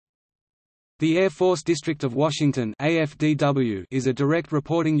The Air Force District of Washington (AFDW) is a direct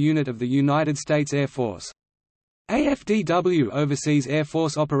reporting unit of the United States Air Force. AFDW oversees Air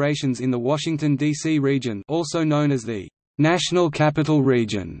Force operations in the Washington, D.C. region, also known as the National Capital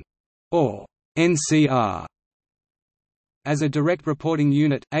Region, or NCR. As a direct reporting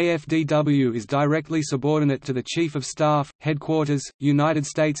unit, AFDW is directly subordinate to the Chief of Staff, Headquarters, United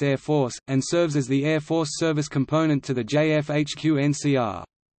States Air Force, and serves as the Air Force service component to the JFHQ-NCR.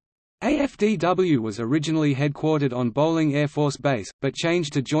 AFDW was originally headquartered on Bolling Air Force Base, but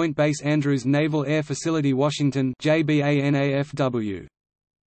changed to Joint Base Andrews Naval Air Facility Washington JBANAFW.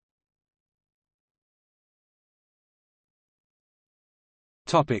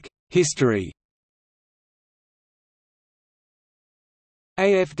 History.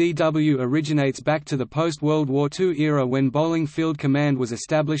 AFDW originates back to the post-World War II era when Bolling Field Command was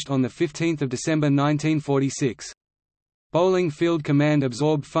established on 15 December 1946. Bolling Field Command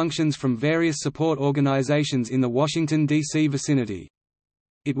absorbed functions from various support organizations in the Washington, D.C. vicinity.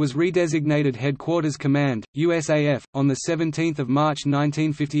 It was redesignated Headquarters Command, USAF, on 17 March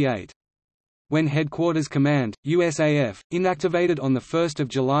 1958. When Headquarters Command, USAF, inactivated on 1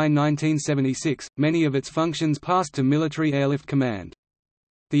 July 1976, many of its functions passed to Military Airlift Command.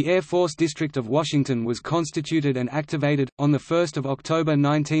 The Air Force District of Washington was constituted and activated on 1 October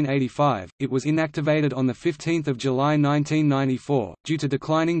 1985. It was inactivated on 15 July 1994, due to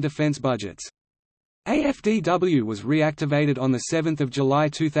declining defense budgets. AFDW was reactivated on 7 July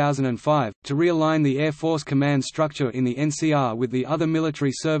 2005, to realign the Air Force command structure in the NCR with the other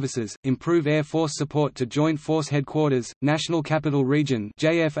military services, improve Air Force support to Joint Force Headquarters, National Capital Region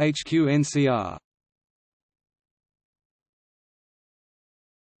JFHQ-NCR.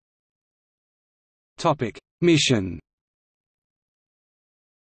 Mission.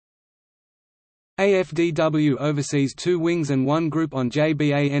 AFDW oversees 2 wings and 1 group on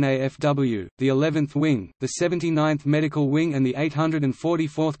JBANAFW, the 11th Wing, the 79th Medical Wing and the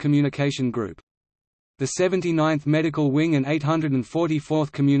 844th Communication Group. The 79th Medical Wing and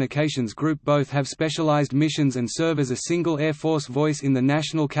 844th Communications Group both have specialized missions and serve as a single Air Force voice in the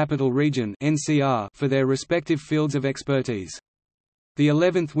National Capital Region (NCR) for their respective fields of expertise. The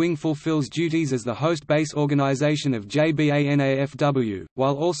 11th Wing fulfills duties as the host base organization of JBANAFW,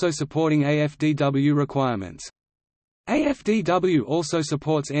 while also supporting AFDW requirements. AFDW also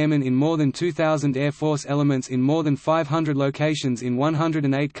supports airmen in more than 2,000 Air Force elements in more than 500 locations in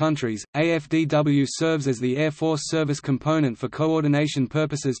 108 countries. AFDW serves as the Air Force service component for coordination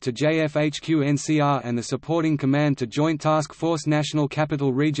purposes to JFHQ-NCR and the supporting command to Joint Task Force National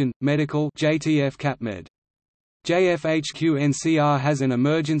Capital Region, Medical JTF CAPMED. JFHQ-NCR has an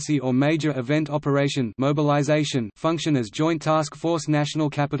emergency or major event operation mobilization function as Joint Task Force National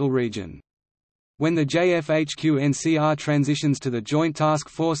Capital Region. When the JFHQ-NCR transitions to the Joint Task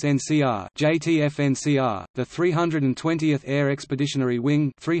Force NCR (JTF-NCR), the 320th Air Expeditionary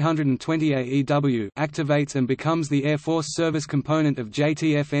Wing (320 AEW) activates and becomes the Air Force service component of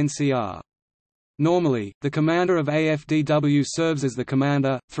JTF-NCR. Normally, the commander of AFDW serves as the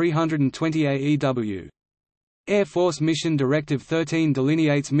commander, 320 AEW. Air Force Mission Directive 13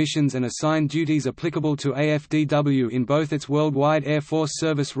 delineates missions and assigned duties applicable to AFDW in both its Worldwide Air Force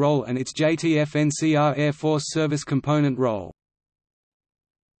Service role and its JTF-NCR Air Force Service Component role.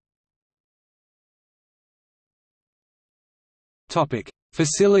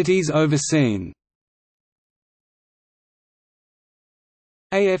 Facilities overseen.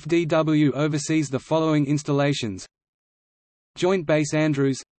 AFDW oversees the following installations: Joint Base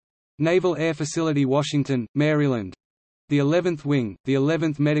Andrews, Naval Air Facility Washington, Maryland. The 11th Wing, the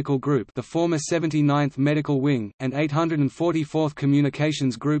 11th Medical Group, the former 79th Medical Wing, and 844th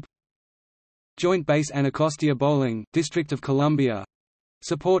Communications Group. Joint Base Anacostia Bolling, District of Columbia.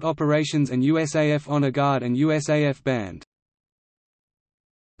 Support operations and USAF Honor Guard and USAF Band.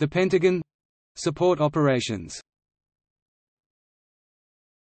 The Pentagon. Support operations.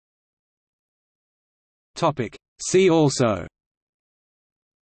 See also: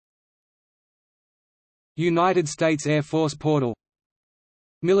 United States Air Force Portal,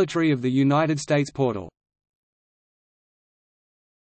 Military of the United States Portal.